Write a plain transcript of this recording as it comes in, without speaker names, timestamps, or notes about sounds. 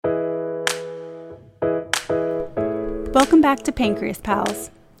Welcome back to Pancreas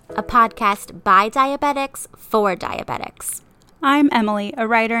Pals, a podcast by diabetics for diabetics. I'm Emily, a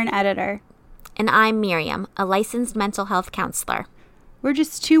writer and editor. And I'm Miriam, a licensed mental health counselor. We're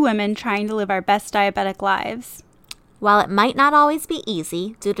just two women trying to live our best diabetic lives. While it might not always be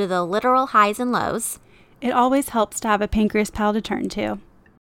easy due to the literal highs and lows, it always helps to have a Pancreas Pal to turn to.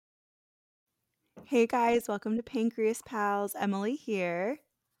 Hey guys, welcome to Pancreas Pals. Emily here.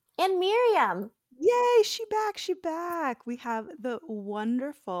 And Miriam. Yay, she back. We have the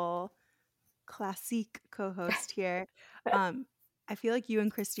wonderful classique co-host here. I feel like you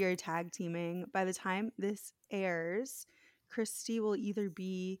and Christy are tag teaming. By the time this airs, Christy will either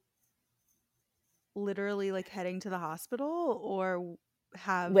be literally like heading to the hospital or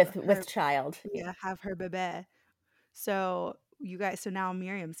have with child. Yeah, have her bebe. So you guys, so now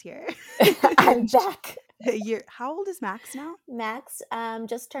Miriam's here. I'm back. How old is Max now? Max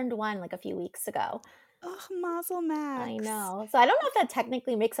just turned 1 like a few weeks ago. Oh, Mazel Max. I know. So I don't know if that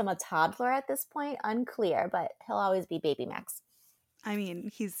technically makes him a toddler at this point. Unclear, but he'll always be baby Max. I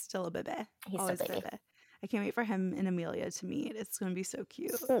mean, he's still a bebe. He's always still baby. I can't wait for him and Amelia to meet. It's going to be so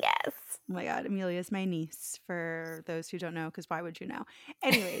cute. Yes. Oh my God. Amelia's my niece, for those who don't know, because why would you know?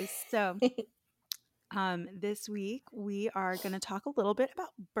 Anyways, so this week we are going to talk a little bit about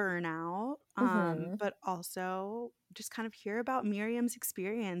burnout, but also just kind of hear about Miriam's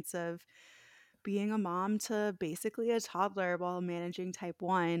experience of being a mom to basically a toddler while managing type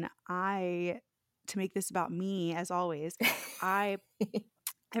 1. To make this about me, as always,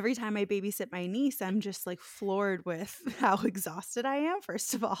 every time I babysit my niece, I'm just like floored with how exhausted I am,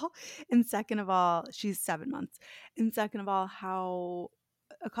 first of all. And second of all, she's 7 months. And second of all, how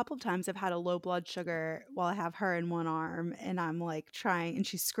a couple of times I've had a low blood sugar while I have her in one arm and I'm like trying, and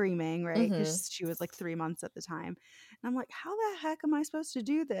she's screaming, right? Because she was like 3 months at the time. And I'm like, how the heck am I supposed to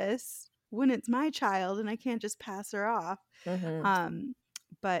do this when it's my child and I can't just pass her off?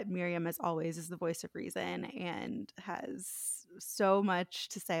 But Miriam, as always, is the voice of reason and has so much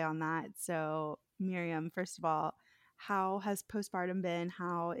to say on that. So Miriam, first of all, how has postpartum been?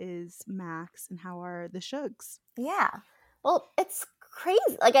 How is Max? And how are the Shugs? Yeah. Well, it's crazy.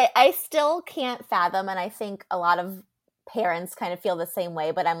 Like I still can't fathom, and I think a lot of parents kind of feel the same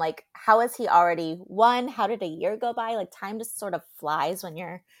way, but I'm like, how is he already 1? How did a year go by? Like time just sort of flies when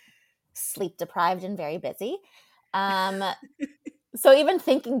you're sleep deprived and very busy. So even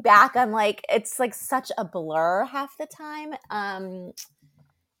thinking back, I'm like, it's like such a blur half the time. And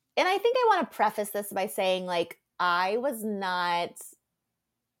I think I want to preface this by saying, like, I was not,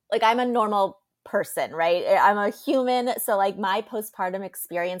 like, I'm a normal person, right? I'm a human. So like my postpartum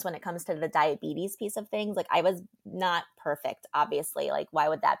experience when it comes to the diabetes piece of things, like I was not perfect, obviously. Like, why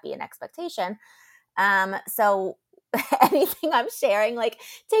would that be an expectation? So anything I'm sharing, like,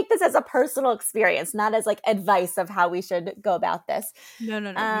 take this as a personal experience, not as like advice of how we should go about this. No.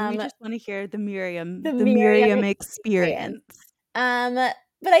 We just want to hear the Miriam experience. But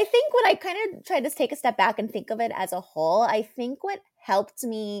I think when I kind of tried to take a step back and think of it as a whole, I think what helped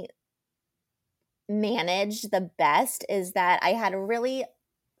me manage the best is that I had a really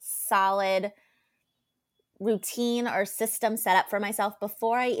solid routine or system set up for myself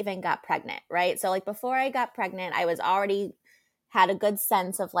before I even got pregnant, right? So like before I got pregnant, I was already had a good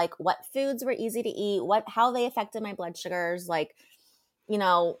sense of like what foods were easy to eat, how they affected my blood sugars. Like, you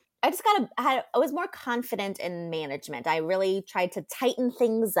know, I was more confident in management. I really tried to tighten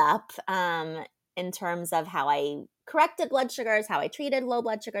things up in terms of how I corrected blood sugars, how I treated low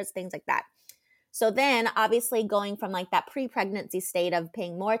blood sugars, things like that. So then obviously going from like that pre-pregnancy state of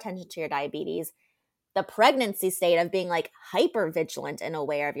paying more attention to your diabetes, the pregnancy state of being like hyper vigilant and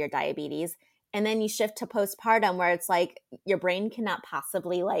aware of your diabetes. And then you shift to postpartum where it's like your brain cannot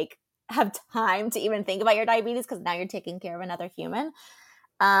possibly like have time to even think about your diabetes because now you're taking care of another human.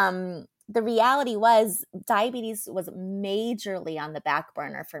 The reality was diabetes was majorly on the back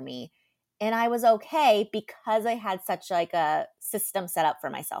burner for me. And I was okay because I had such like a system set up for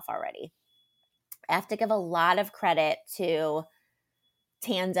myself already. I have to give a lot of credit to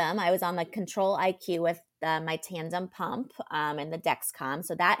Tandem. I was on the Control IQ with my Tandem pump and the Dexcom.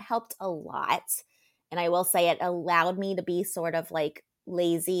 So that helped a lot. And I will say it allowed me to be sort of like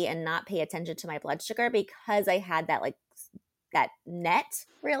lazy and not pay attention to my blood sugar because I had that like that net,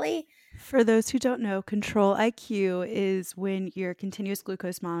 really. For those who don't know, Control IQ is when your continuous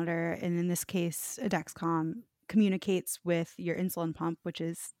glucose monitor, and in this case, a Dexcom, communicates with your insulin pump, which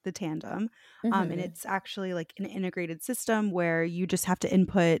is the Tandem. And it's actually like an integrated system where you just have to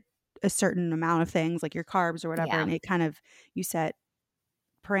input a certain amount of things like your carbs or whatever. And it kind of, you set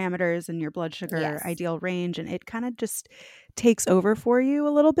parameters and your blood sugar ideal range, and it kind of just takes over for you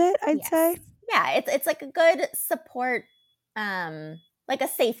a little bit, I'd say. yeah, it's like a good support, like a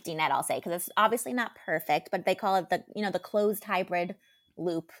safety net, I'll say, because it's obviously not perfect, but they call it the closed hybrid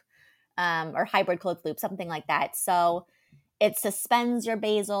loop, or hybrid closed loop, something like that. So it suspends your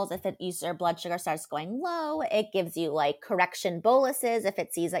basals if your blood sugar starts going low. It gives you like correction boluses if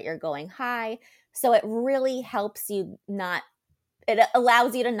it sees that you're going high. So it really helps you it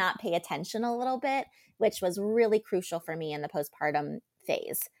allows you to not pay attention a little bit, which was really crucial for me in the postpartum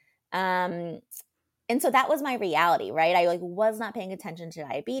phase. And so that was my reality, right? I was not paying attention to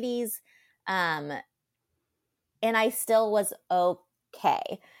diabetes. And I still was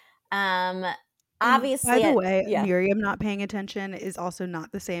okay. And by Obviously, the way, yeah. Miriam not paying attention is also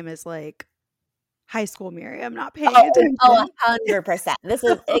not the same as like high school Miriam not paying Oh, attention. 100%. This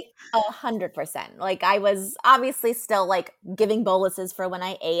is 100%. Like I was obviously still like giving boluses for when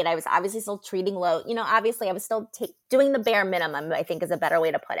I ate. I was obviously still treating low. Obviously I was still doing the bare minimum, I think is a better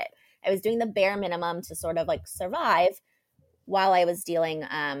way to put it. I was doing the bare minimum to sort of like survive while I was dealing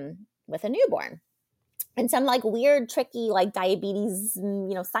with a newborn. And some like weird, tricky, like diabetes,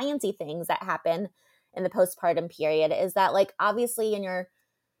 sciencey things that happen in the postpartum period is that like obviously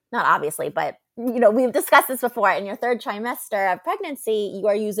not obviously, but we've discussed this before. In your third trimester of pregnancy, you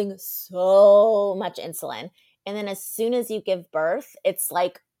are using so much insulin. And then as soon as you give birth, it's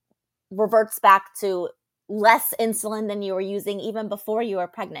like reverts back to less insulin than you were using even before you were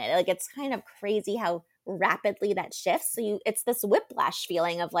pregnant. Like it's kind of crazy how rapidly that shifts. So it's this whiplash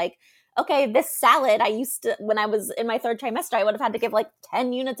feeling of like, okay, this salad I used to, when I was in my third trimester, I would have had to give like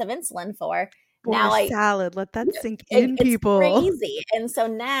 10 units of insulin for. For a Now salad, let that sink in, it's people. crazy. And so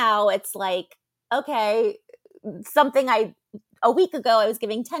now it's like, okay, something a week ago I was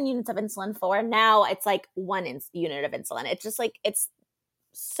giving 10 units of insulin for. Now it's like one unit of insulin. It's just like, it's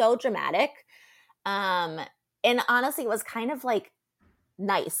so dramatic. And honestly, it was kind of like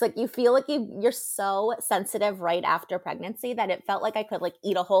nice. Like you feel like you're so sensitive right after pregnancy that it felt like I could like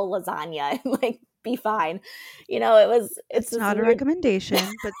eat a whole lasagna and like be fine. It's It's this not a weird, recommendation,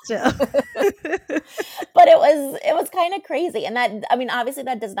 but still. but it was kind of crazy. And that, I mean, obviously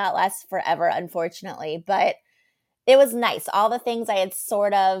that does not last forever, unfortunately, but it was nice. All the things I had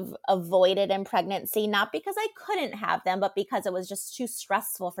sort of avoided in pregnancy, not because I couldn't have them, but because it was just too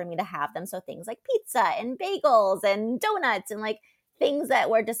stressful for me to have them. So things like pizza and bagels and donuts and like things that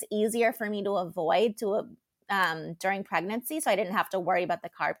were just easier for me to avoid during pregnancy. So I didn't have to worry about the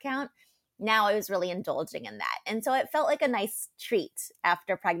carb count. Now I was really indulging in that. And so it felt like a nice treat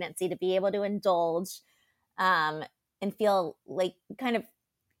after pregnancy to be able to indulge and feel like kind of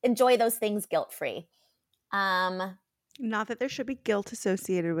enjoy those things guilt-free. Not that there should be guilt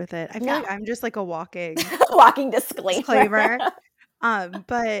associated with it. I feel No. like I'm just like a walking Walking disclaimer. disclaimer.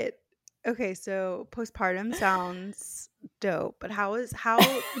 But okay, so postpartum sounds dope, but how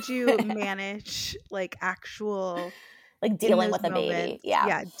did you manage like actual Like in dealing those with a baby. moments? Yeah.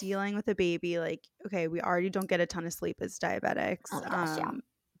 Yeah, dealing with a baby. Like, okay, we already don't get a ton of sleep as diabetics. Oh my gosh, yeah.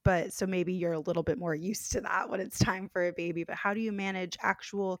 But so maybe you're a little bit more used to that when it's time for a baby. But how do you manage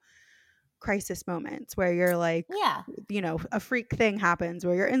actual crisis moments where you're like, Yeah. a freak thing happens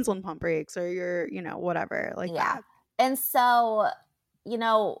where your insulin pump breaks or your, whatever like Yeah. that? And so,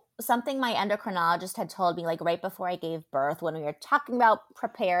 something my endocrinologist had told me like right before I gave birth when we were talking about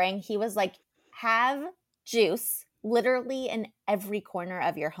preparing, he was like, have juice literally in every corner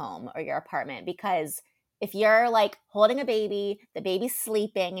of your home or your apartment, because if you're like holding a baby, the baby's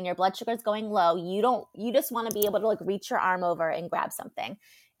sleeping and your blood sugar is going low, you just want to be able to like reach your arm over and grab something.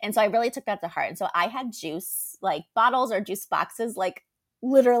 And so I really took that to heart. And so I had juice, like bottles or juice boxes, like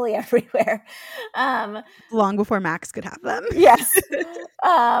literally everywhere. Long before Max could have them. Yes.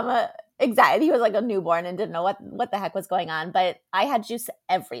 Exactly. He was like a newborn and didn't know what the heck was going on, but I had juice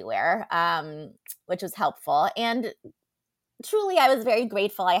everywhere, which was helpful. And truly, I was very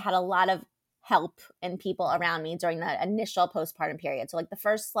grateful. I had a lot of help and people around me during the initial postpartum period. So like the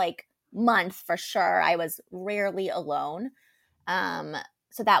first like month for sure, I was rarely alone.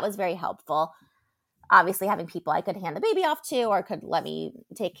 So that was very helpful. Obviously having people I could hand the baby off to or could let me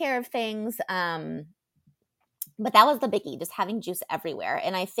take care of things. But that was the biggie, just having juice everywhere.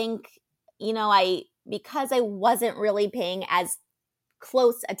 And I think, because I wasn't really paying as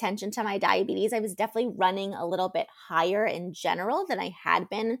close attention to my diabetes, I was definitely running a little bit higher in general than I had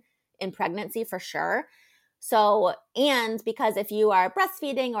been in pregnancy for sure. So, and because if you are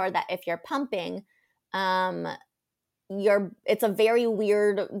breastfeeding or that if you're pumping, it's a very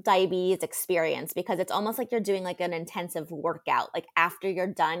weird diabetes experience because it's almost like you're doing like an intensive workout. Like after you're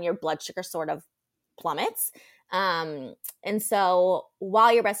done, your blood sugar sort of plummets. And so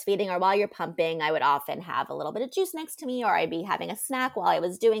while you're breastfeeding or while you're pumping, I would often have a little bit of juice next to me, or I'd be having a snack while I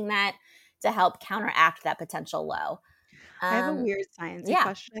was doing that to help counteract that potential low. I have a weird sciencey Yeah.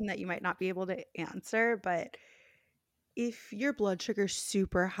 question that you might not be able to answer, but if your blood sugar's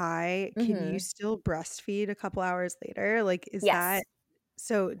super high, can you still breastfeed a couple hours later? Like, is Yes. that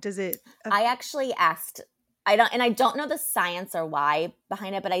so? Does it? I actually asked, I don't know the science or why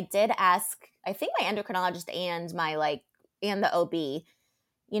behind it, but I did ask, I think my endocrinologist and and the OB,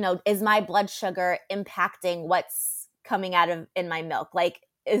 is my blood sugar impacting what's coming out of in my milk? Like,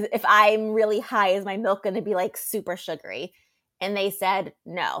 if I'm really high, is my milk going to be like super sugary? And they said,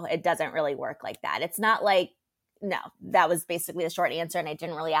 no, it doesn't really work like that. It's not like, no, that was basically the short answer. And I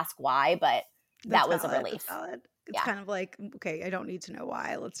didn't really ask why, but that was a relief. That's valid. It's Yeah. kind of like, okay, I don't need to know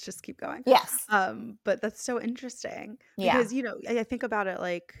why. Let's just keep going. Yes. But that's so interesting Yeah. because, I think about it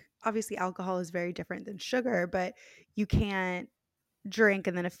like obviously alcohol is very different than sugar, but you can't drink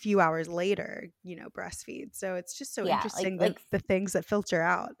and then a few hours later, breastfeed. So it's just so Yeah. interesting Like the things that filter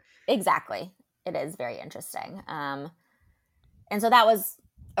out. exactly. It is very interesting. And so that was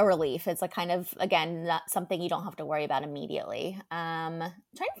a relief. It's like kind of, again, not something you don't have to worry about immediately. Trying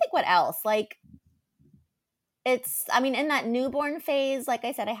to think what else. Like, in that newborn phase, like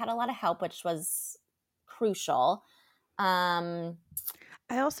I said, I had a lot of help, which was crucial.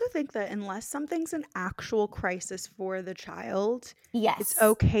 I also think that unless something's an actual crisis for the child, Yes. it's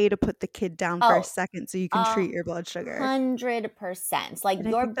okay to put the kid down for a second so you can treat your blood sugar. 100%. Like, and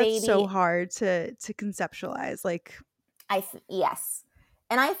your I think baby. That's so hard to conceptualize. Like, yes.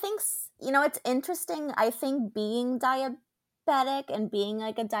 And I think, it's interesting. I think being diabetic and being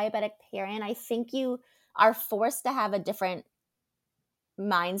like a diabetic parent, I think you are forced to have a different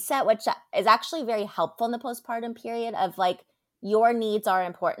mindset, which is actually very helpful in the postpartum period of like, your needs are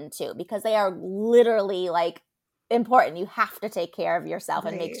important too, because they are literally like important. You have to take care of yourself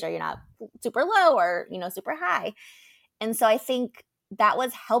and make sure you're not super low or, super high. And so I think that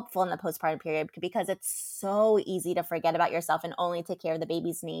was helpful in the postpartum period because it's so easy to forget about yourself and only take care of the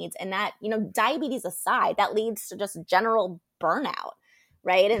baby's needs. And that, diabetes aside, that leads to just general burnout,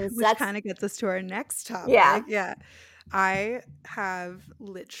 right? And so which kind of gets us to our next topic. Yeah. I have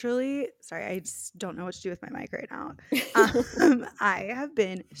literally, sorry, I just don't know what to do with my mic right now. I have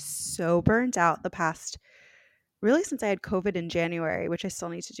been so burnt out the past, really since I had COVID in January, which I still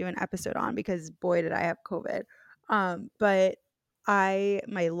need to do an episode on because boy, did I have COVID. But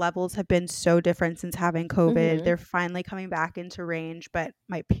my levels have been so different since having COVID. They're finally coming back into range, but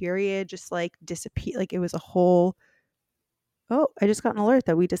my period just like disappeared. Like it was a whole, oh, I just got an alert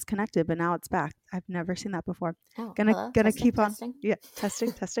that we disconnected, but now it's back. I've never seen that before. Gonna testing, keep on. testing. Yeah,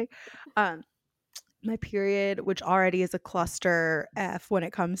 testing. My period, which already is a cluster F when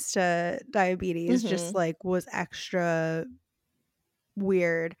it comes to diabetes, just like was extra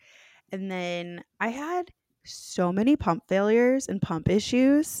weird. And then I had so many pump failures and pump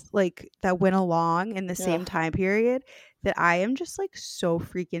issues like that went along in the same time period that I am just like so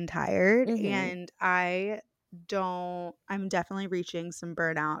freaking tired. And I'm definitely reaching some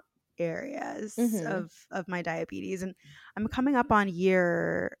burnout areas of my diabetes, and I'm coming up on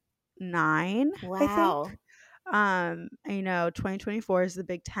year 9. I think. I know 2024 is the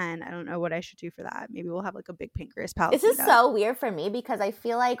big 10. I don't know what I should do for that. Maybe we'll have like a big pancreas palette. This is so weird for me because I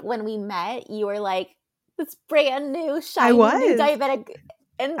feel like when we met, you were like this brand new, shiny, new diabetic.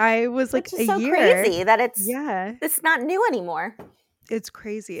 And I was like a year. Crazy that it's not new anymore. It's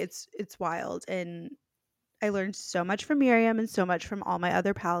crazy. It's wild. And I learned so much from Miriam and so much from all my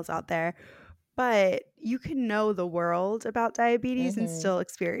other pals out there. But you can know the world about diabetes and still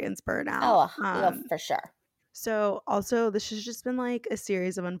experience burnout. For sure. So also, this has just been like a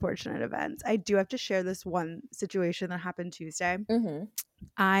series of unfortunate events. I do have to share this one situation that happened Tuesday.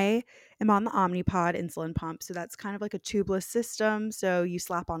 I am on the Omnipod insulin pump. So that's kind of like a tubeless system. So you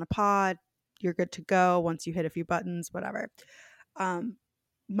slap on a pod, you're good to go once you hit a few buttons, whatever.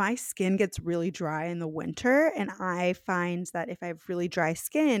 My skin gets really dry in the winter, and I find that if I have really dry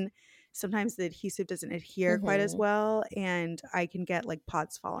skin, sometimes the adhesive doesn't adhere quite as well, and I can get like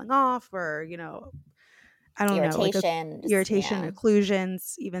pods falling off or, I don't know, like irritation,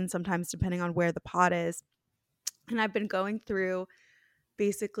 occlusions, even sometimes depending on where the pod is. And I've been going through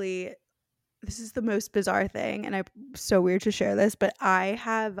basically, this is the most bizarre thing, and I'm so weird to share this, but I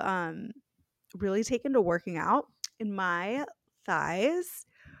have really taken to working out. In my thighs,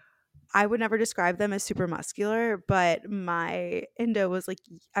 I would never describe them as super muscular, but my endo was like,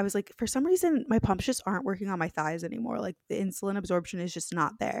 I was like, for some reason, my pumps just aren't working on my thighs anymore. Like the insulin absorption is just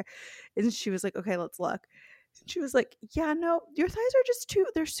not there. And she was like, okay, let's look. She was like, yeah, no, your thighs are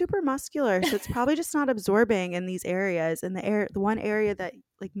they're super muscular. So it's probably just not absorbing in these areas. And the one area that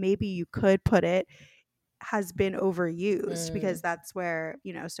like maybe you could put it has been overused because that's where,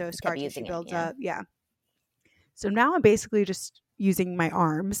 so Kept scar tissue using it. builds Yeah. up. Yeah. So now I'm basically just using my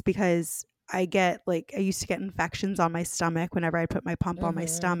arms because I used to get infections on my stomach whenever I put my pump on my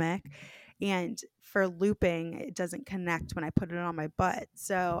stomach. And for looping, it doesn't connect when I put it on my butt.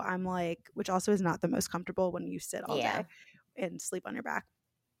 So I'm like, which also is not the most comfortable when you sit all Yeah. day and sleep on your back.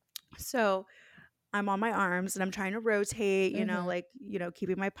 So I'm on my arms and I'm trying to rotate,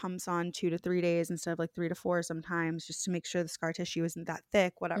 keeping my pumps on 2 to 3 days instead of like 3 to 4 sometimes, just to make sure the scar tissue isn't that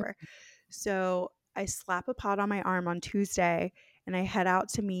thick, whatever. So I slap a pot on my arm on Tuesday and I head out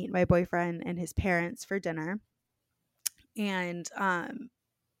to meet my boyfriend and his parents for dinner. And,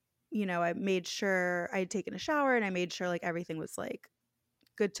 I made sure I had taken a shower and I made sure like everything was like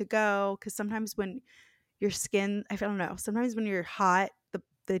good to go. Cause sometimes when your skin, I don't know, sometimes when you're hot,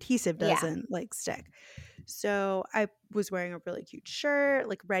 the adhesive doesn't like stick. So I was wearing a really cute shirt,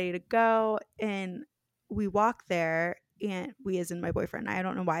 like ready to go. And we walked there, and we, as in my boyfriend, I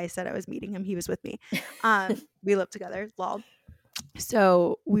don't know why I said I was meeting him. He was with me. We lived together, lol.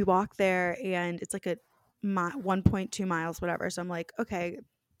 So we walk there, and it's like a 1.2 miles, whatever. So I'm like, okay,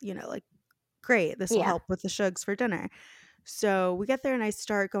 like great. This will help with the shugs for dinner. So we get there and I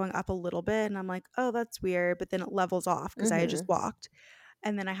start going up a little bit and I'm like, oh, that's weird. But then it levels off because I had just walked.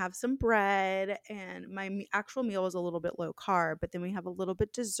 And then I have some bread and my actual meal was a little bit low carb. But then we have a little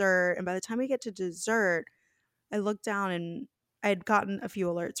bit dessert. And by the time we get to dessert, I look down and I had gotten a few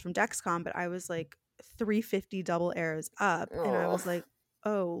alerts from Dexcom, but I was like 350 double arrows up. And I was like,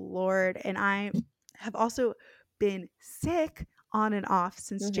 oh, Lord. And I have also been sick on and off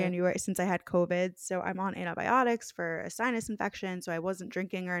since January, since I had COVID. So I'm on antibiotics for a sinus infection. So I wasn't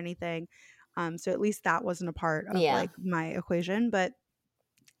drinking or anything. So at least that wasn't a part of like my equation. But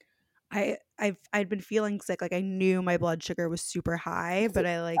I'd been feeling sick. Like I knew my blood sugar was super high, but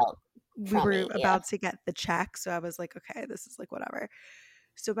we were about to get the check. So I was like, okay, this is like whatever.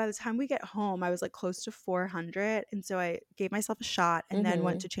 So by the time we get home, I was like close to 400. And so I gave myself a shot and then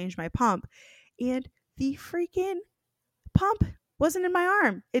went to change my pump. And the freaking pump wasn't in my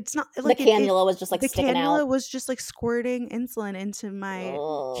arm. It's not like the cannula was just like sticking out. The cannula was just like squirting insulin into my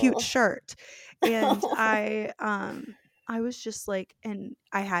cute shirt. And I was just like, and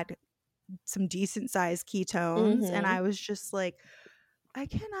I had some decent sized ketones and I was just like, I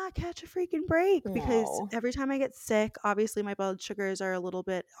cannot catch a freaking break because every time I get sick, obviously my blood sugars are a little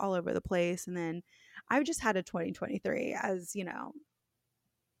bit all over the place. And then I've just had a 2023, as you know.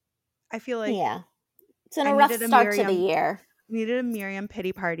 I feel like it's been a rough start to the year. Needed a Miriam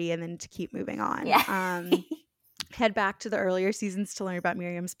pity party and then to keep moving on. Head back to the earlier seasons to learn about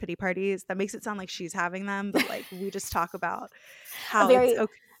Miriam's pity parties. That makes it sound like she's having them, but like we just talk about how it's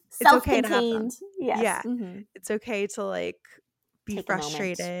okay to have them. Yes. It's okay to like be Take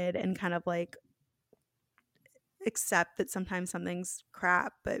frustrated and kind of like accept that sometimes something's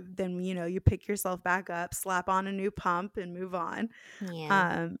crap, but then you pick yourself back up, slap on a new pump and move on.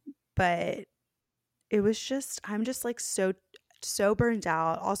 But it was just, I'm just like so burnt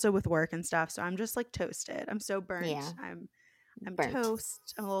out also with work and stuff. So I'm just like toasted. I'm so burnt. I'm burnt.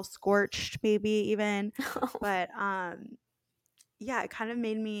 Toast. I'm a little scorched maybe even. But it kind of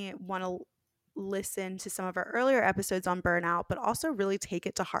made me want to listen to some of our earlier episodes on burnout, but also really take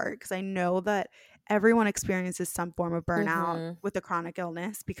it to heart because I know that everyone experiences some form of burnout with a chronic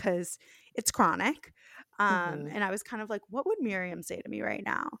illness because it's chronic. And I was kind of like, what would Miriam say to me right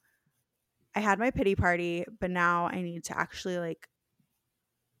now? I had my pity party, but now I need to actually like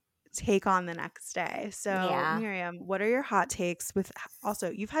take on the next day. So Miriam, what are your hot takes with, also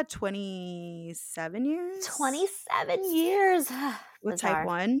you've had 27 years? 27 years. With type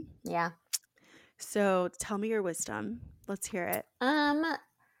 1? Yeah. So tell me your wisdom. Let's hear it.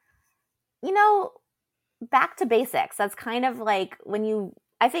 Back to basics. That's kind of like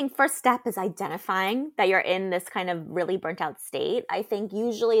I think first step is identifying that you're in this kind of really burnt out state. I think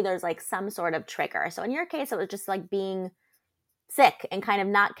usually there's like some sort of trigger. So in your case, it was just like being sick and kind of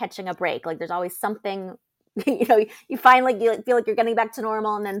not catching a break. Like there's always something, you find like you feel like you're getting back to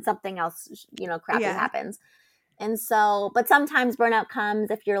normal and then something else, crappy happens. And so, but sometimes burnout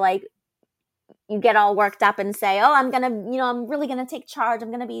comes if you're like, you get all worked up and say, oh, I'm really going to take charge. I'm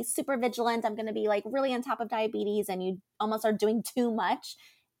going to be super vigilant. I'm going to be like really on top of diabetes. And you almost are doing too much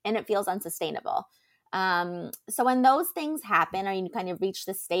and it feels unsustainable. So when those things happen or you kind of reach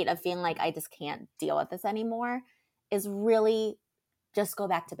the state of feeling like I just can't deal with this anymore, is really just go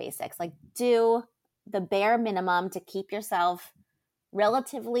back to basics. Like do the bare minimum to keep yourself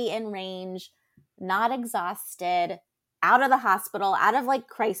relatively in range, not exhausted, out of the hospital, out of like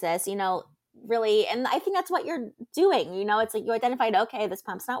crisis, really. And I think that's what you're doing. It's like you identified, okay, this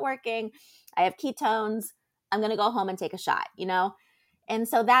pump's not working. I have ketones. I'm going to go home and take a shot, you know? And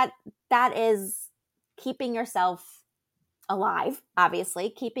so that is keeping yourself alive, obviously,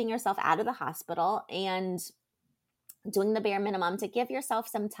 keeping yourself out of the hospital and doing the bare minimum to give yourself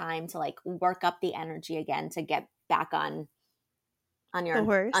some time to like work up the energy again to get back on your The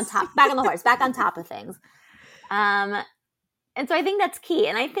horse. on top, back on the horse, back on top of things. And so I think that's key.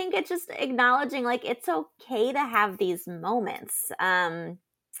 And I think it's just acknowledging like it's okay to have these moments.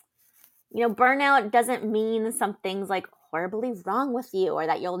 You know, burnout doesn't mean something's like horribly wrong with you or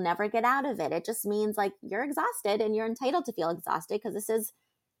that you'll never get out of it. It just means like you're exhausted and you're entitled to feel exhausted because this is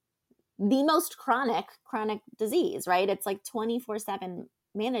the most chronic disease, right? It's like 24/7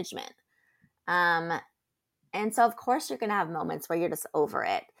 management. And so of course you're going to have moments where you're just over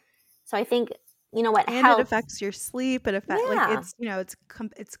it. So I think, you know what, and it affects your sleep. It affects like it's, you know,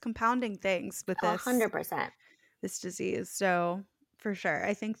 it's compounding things with this 100% this disease. So for sure,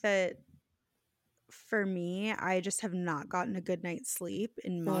 I think that for me, I just have not gotten a good night's sleep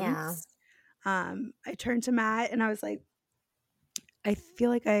in months. I turned to Matt and I was like, I feel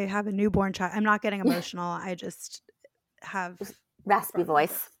like I have a newborn child. I'm not getting emotional. I just have raspy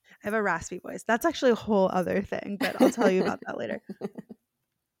voice. I have a raspy voice. That's actually a whole other thing, but I'll tell you about that later.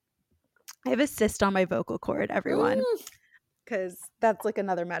 I have a cyst on my vocal cord, everyone, because that's like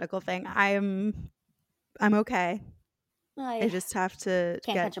another medical thing. I'm okay. I just have to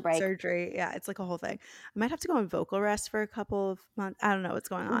get surgery. Yeah, it's like a whole thing. I might have to go on vocal rest for a couple of months. I don't know what's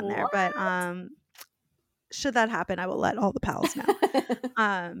going on there, but should that happen, I will let all the pals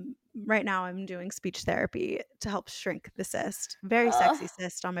know. Right now I'm doing speech therapy to help shrink the cyst. Very sexy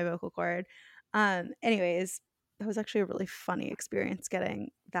cyst on my vocal cord. Anyways, that was actually a really funny experience getting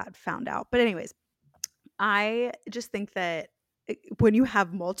that found out. But anyways, I just think that when you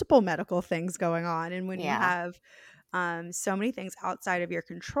have multiple medical things going on and when you have so many things outside of your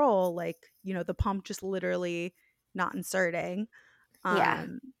control, like, you know, the pump just literally not inserting.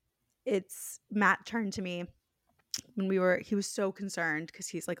 It's Matt turned to me when he was so concerned because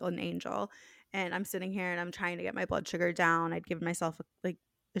he's like an angel, and I'm sitting here and I'm trying to get my blood sugar down. I'd given myself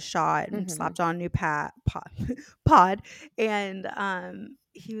a shot and slapped on a new pod, and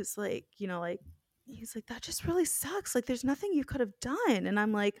he was like, you know, like he's like, that just really sucks. Like, there's nothing you could have done. And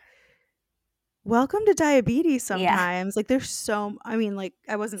I'm like, welcome to diabetes sometimes. Like there's like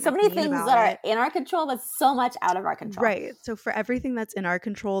I wasn't so many things that are in our control, but so much out of our control. Right. So for everything that's in our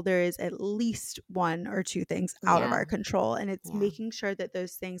control, there is at least one or two things out of our control. And it's making sure that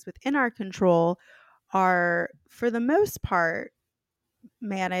those things within our control are, for the most part,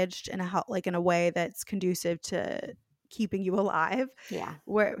 managed in a way that's conducive to keeping you alive.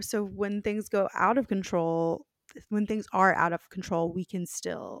 So when things go out of control, when things are out of control, we can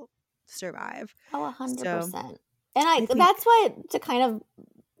still survive. 100%. And that's why, to kind of,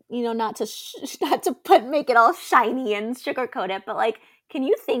 you know, not to make it all shiny and sugarcoat it, but like, can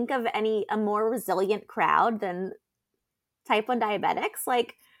you think of a more resilient crowd than type 1 diabetics?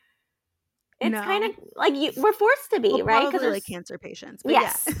 Like, it's kind of like we're forced to be, right? Because like cancer patients. But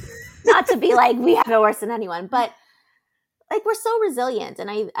yes. Not to be like we have it worse than anyone, but like we're so resilient. And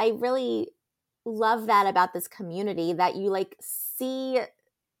I really love that about this community, that you like see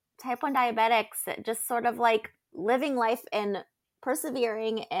type 1 diabetics just sort of like living life and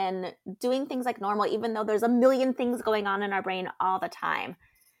persevering and doing things like normal, even though there's a million things going on in our brain all the time.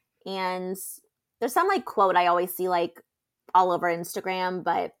 And there's some like quote I always see like all over Instagram,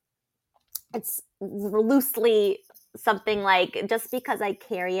 but it's loosely something like, just because I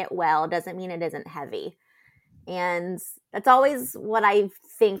carry it well doesn't mean it isn't heavy. And that's always what I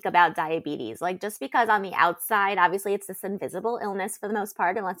think about diabetes. Like, just because on the outside, obviously it's this invisible illness for the most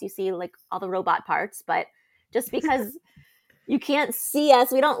part, unless you see like all the robot parts, but just because you can't see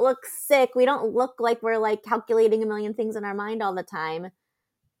us, we don't look sick, we don't look like we're like calculating a million things in our mind all the time.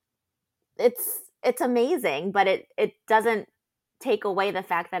 It's amazing, but it doesn't take away the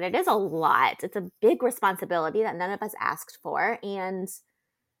fact that it is a lot. It's a big responsibility that none of us asked for. And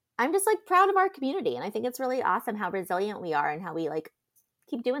I'm just like proud of our community. And I think it's really awesome how resilient we are and how we like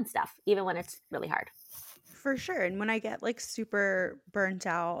keep doing stuff, even when it's really hard. For sure. And when I get like super burnt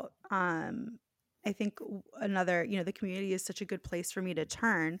out, I think another, you know, the community is such a good place for me to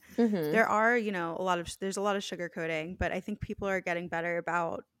turn. There are, you know, there's a lot of sugarcoating, but I think people are getting better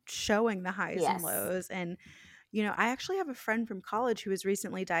about showing the highs and lows. And, you know, I actually have a friend from college who was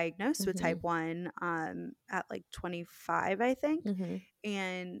recently diagnosed with type 1 at like 25, I think.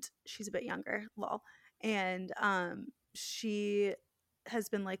 And she's a bit younger, lol. And she has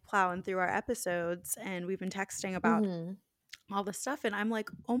been like plowing through our episodes, and we've been texting about all the stuff. And I'm like,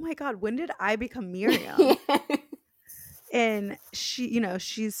 oh my God, when did I become Miriam? And she, you know,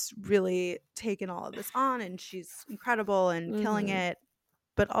 she's really taken all of this on and she's incredible and killing it.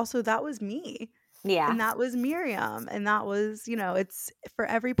 But also that was me. Yeah. And that was Miriam. And that was, you know, it's for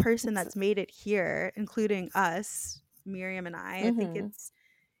every person that's made it here, including us, Miriam and I think it's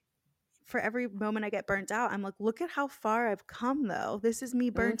for every moment I get burnt out, I'm like, look at how far I've come though. This is me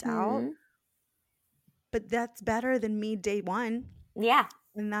burnt out, but that's better than me day one. Yeah.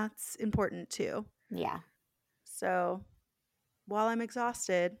 And that's important too. Yeah. So while I'm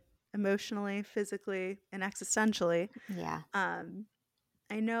exhausted emotionally, physically, and existentially, Yeah.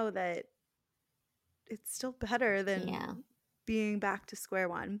 I know that it's still better than being back to square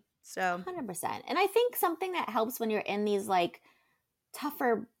one. So 100%. And I think something that helps when you're in these like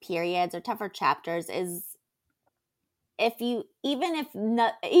tougher periods or tougher chapters is even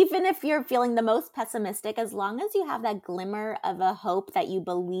if you're feeling the most pessimistic, as long as you have that glimmer of a hope that you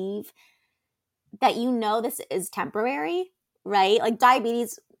believe that you know this is temporary, right? Like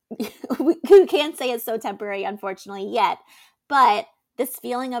diabetes, you can't say it's so temporary, unfortunately, yet. But this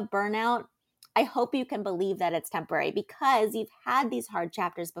feeling of burnout, I hope you can believe that it's temporary because you've had these hard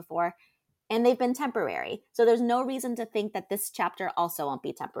chapters before and they've been temporary. So there's no reason to think that this chapter also won't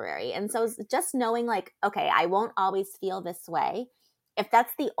be temporary. And so just knowing like, okay, I won't always feel this way. If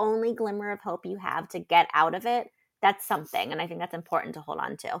that's the only glimmer of hope you have to get out of it, that's something. And I think that's important to hold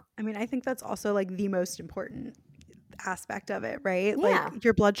on to. I mean, I think that's also like the most important aspect of it, right? Yeah. Like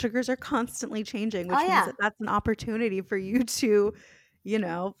your blood sugars are constantly changing, which means that that's an opportunity for you to, you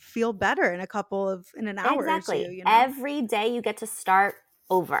know, feel better in an hour or two, you know? Every day you get to start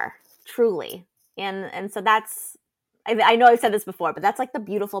over, truly. And so that's, I know I've said this before, but that's like the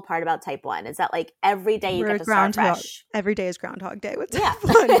beautiful part about type 1 is that like every day you get to start fresh. Every day is Groundhog Day with type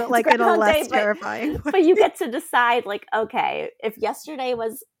 1, but like in a less terrifying way. But you get to decide like, okay, if yesterday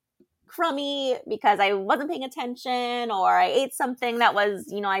was crummy because I wasn't paying attention or I ate something that was,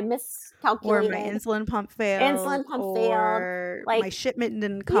 you know, I miscalculated. Or my insulin pump failed. Or like, my shipment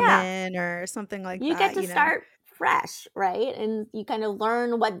didn't come in or something like that. You get to start fresh, right? And you kind of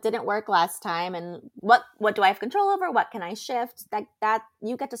learn what didn't work last time and what do I have control over? What can I shift? That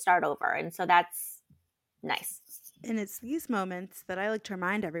you get to start over. And so that's nice. And it's these moments that I like to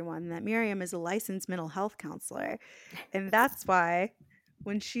remind everyone that Miriam is a licensed mental health counselor. And that's why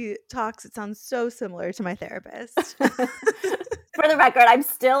when she talks, it sounds so similar to my therapist. For the record, I'm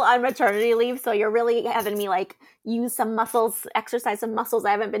still on maternity leave, so you're really having me like use some muscles, exercise some muscles I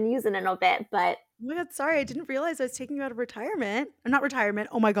haven't been using in a bit. But oh my God, sorry, I didn't realize I was taking you out of retirement. Not retirement.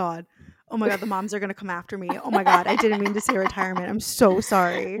 Oh my God, the moms are gonna come after me. Oh my God, I didn't mean to say retirement. I'm so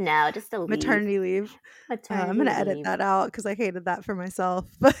sorry. No, just a leave. Maternity leave. I'm gonna edit that out because I hated that for myself.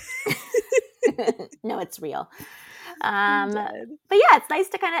 No, it's real. But yeah, it's nice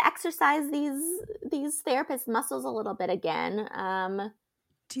to kind of exercise these therapist muscles a little bit again.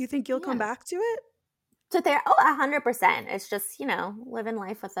 Do you think you'll come back to it? To 100%. It's just, you know, living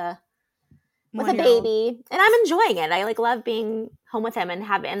life with a baby, and I'm enjoying it. I like love being home with him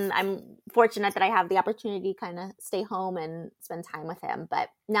and I'm fortunate that I have the opportunity to kind of stay home and spend time with him. But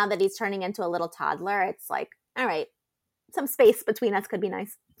now that he's turning into a little toddler, it's like, all right, some space between us could be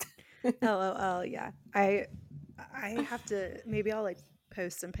nice. LOL, yeah. I have to, maybe I'll like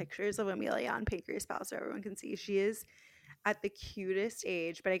post some pictures of Amelia on Pancreas Pal so everyone can see. She is at the cutest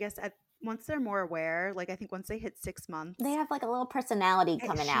age, but I guess once they're more aware, like I think once they hit 6 months, they have like a little personality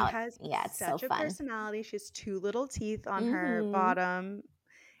coming out. It's such a personality. She has 2 little teeth on her bottom,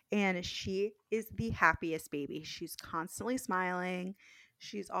 and she is the happiest baby. She's constantly smiling.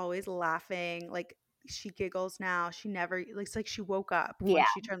 She's always laughing. Like she giggles now. She never looks like she woke up when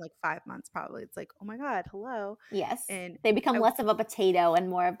she turned like 5 months. Probably it's like, oh my God, hello. Yes, and they become less of a potato and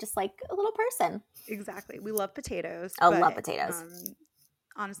more of just like a little person. Exactly. We love potatoes. I love potatoes.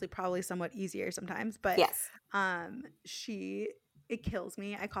 Honestly, probably somewhat easier sometimes, but yes, it kills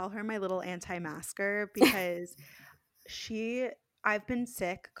me. I call her my little anti-masker because I've been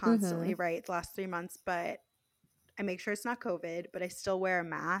sick constantly, right, the last 3 months, but I make sure it's not COVID, but I still wear a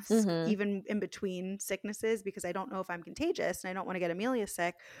mask even in between sicknesses because I don't know if I'm contagious and I don't want to get Amelia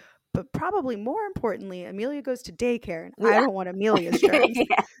sick. But probably more importantly, Amelia goes to daycare and I don't want Amelia's germs.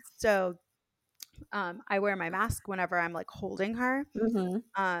 Yes. So I wear my mask whenever I'm like holding her.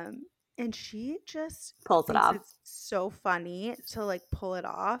 And she just pulls it off. It's so funny to like pull it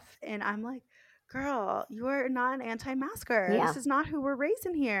off. And I'm like, girl, you are not an anti-masker. Yeah. This is not who we're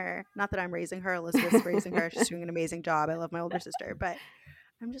raising here. Not that I'm raising her. Elizabeth's raising her. She's doing an amazing job. I love my older sister. But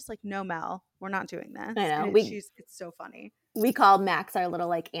I'm just like, no, Mel, we're not doing this. I know. It's so funny. We call Max our little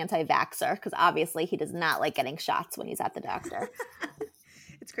like anti-vaxxer because obviously he does not like getting shots when he's at the doctor.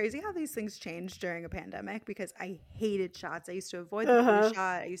 It's crazy how these things change during a pandemic because I hated shots. I used to avoid the flu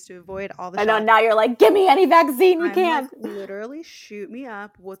shot. I used to avoid all the shots. I know, now you're like, give me any vaccine you I'm can. like, literally shoot me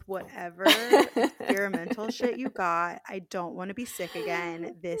up with whatever experimental shit you got. I don't want to be sick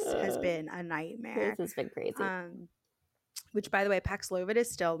again. This has been a nightmare. This has been crazy. Which, by the way, Paxlovid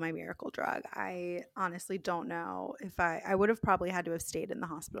is still my miracle drug. I honestly don't know if I would have probably had to have stayed in the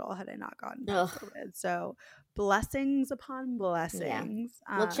hospital had I not gotten Paxlovid. So blessings upon blessings.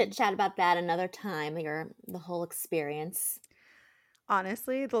 Yeah. We'll chit chat about that another time. The whole experience.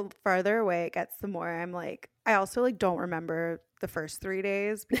 Honestly, the farther away it gets, the more I'm like, I also like don't remember the first 3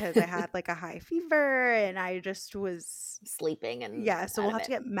 days because I had like a high fever and I just was sleeping. And yeah, so we'll have to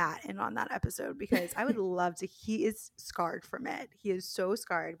get Matt in on that episode because I would love to. He is scarred from it. He is so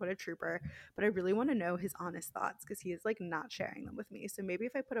scarred. What a trooper. But I really want to know his honest thoughts because he is like not sharing them with me. So maybe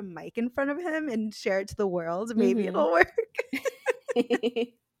if I put a mic in front of him and share it to the world, maybe it'll work.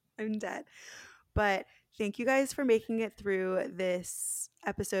 I'm dead. But thank you guys for making it through this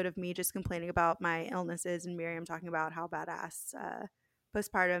episode of me just complaining about my illnesses and Miriam talking about how badass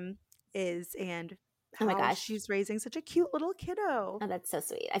postpartum is and how she's raising such a cute little kiddo. Oh, that's so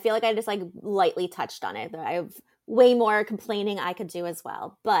sweet. I feel like I just like lightly touched on it. I have way more complaining I could do as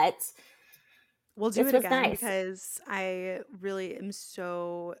well, but we'll do it again because I really am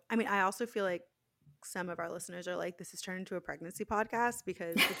so. I mean, I also feel like some of our listeners are like, this has turned into a pregnancy podcast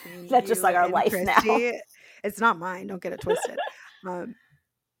because between that's just like our life Christy, now. It's not mine. Don't get it twisted.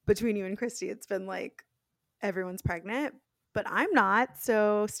 Between you and Christy, it's been like everyone's pregnant, but I'm not.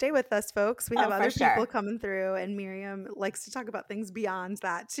 So stay with us, folks. We have other people coming through, and Miriam likes to talk about things beyond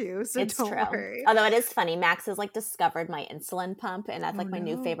that too. So don't worry. Although it is funny, Max has like discovered my insulin pump, and that's like my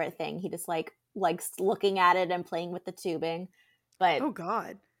new favorite thing. He just like likes looking at it and playing with the tubing. But oh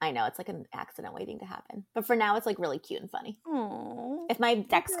God. I know, it's like an accident waiting to happen. But for now, it's like really cute and funny. Aww. If my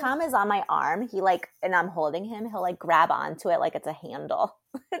Dexcom is on my arm, he like, and I'm holding him, he'll like grab onto it like it's a handle.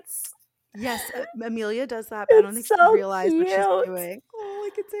 Yes, Amelia does that, but I don't think she realized what she's doing. Oh,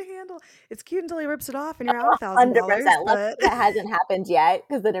 like it's a handle. It's cute until he rips it off and you're out $1,000. 100%. But that hasn't happened yet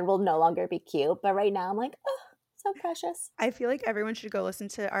because then it will no longer be cute. But right now, I'm like, oh, so precious. I feel like everyone should go listen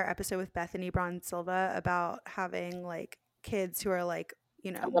to our episode with Bethany Braun Silva about having like kids who are like,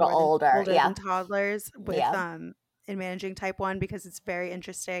 you know, a little older than toddlers with and managing type 1 because it's very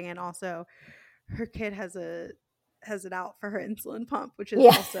interesting. And also her kid has it out for her insulin pump, which is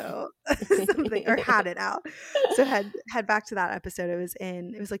also something, or had it out. So head back to that episode. It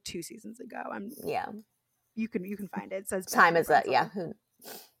was like 2 seasons ago. You can find it. It says time is that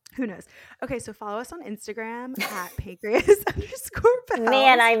who knows? Okay, so follow us on Instagram at pancreas_pals.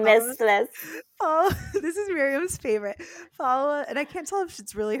 Man, I missed this. This is Miriam's favorite. Follow, and I can't tell if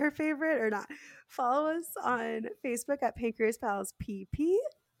it's really her favorite or not. Follow us on Facebook at pancreaspalspp.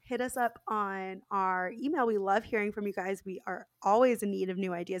 Hit us up on our email. We love hearing from you guys. We are always in need of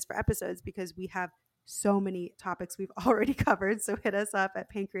new ideas for episodes because we have so many topics we've already covered. So hit us up at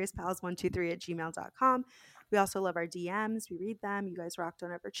pancreaspals123@gmail.com. We also love our DMs. We read them. You guys rock,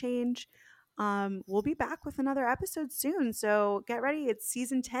 don't ever change. We'll be back with another episode soon. So get ready. It's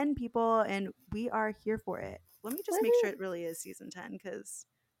season 10, people, and we are here for it. Let me just make sure it really is season 10 because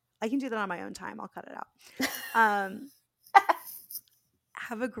I can do that on my own time. I'll cut it out.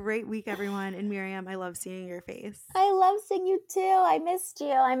 Have a great week, everyone. And Miriam, I love seeing your face. I love seeing you too. I missed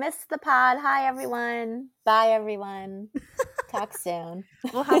you. I missed the pod. Hi, everyone. Bye, everyone. Talk soon.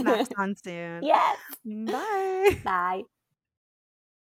 We'll have Max on soon. Yes. Bye. Bye.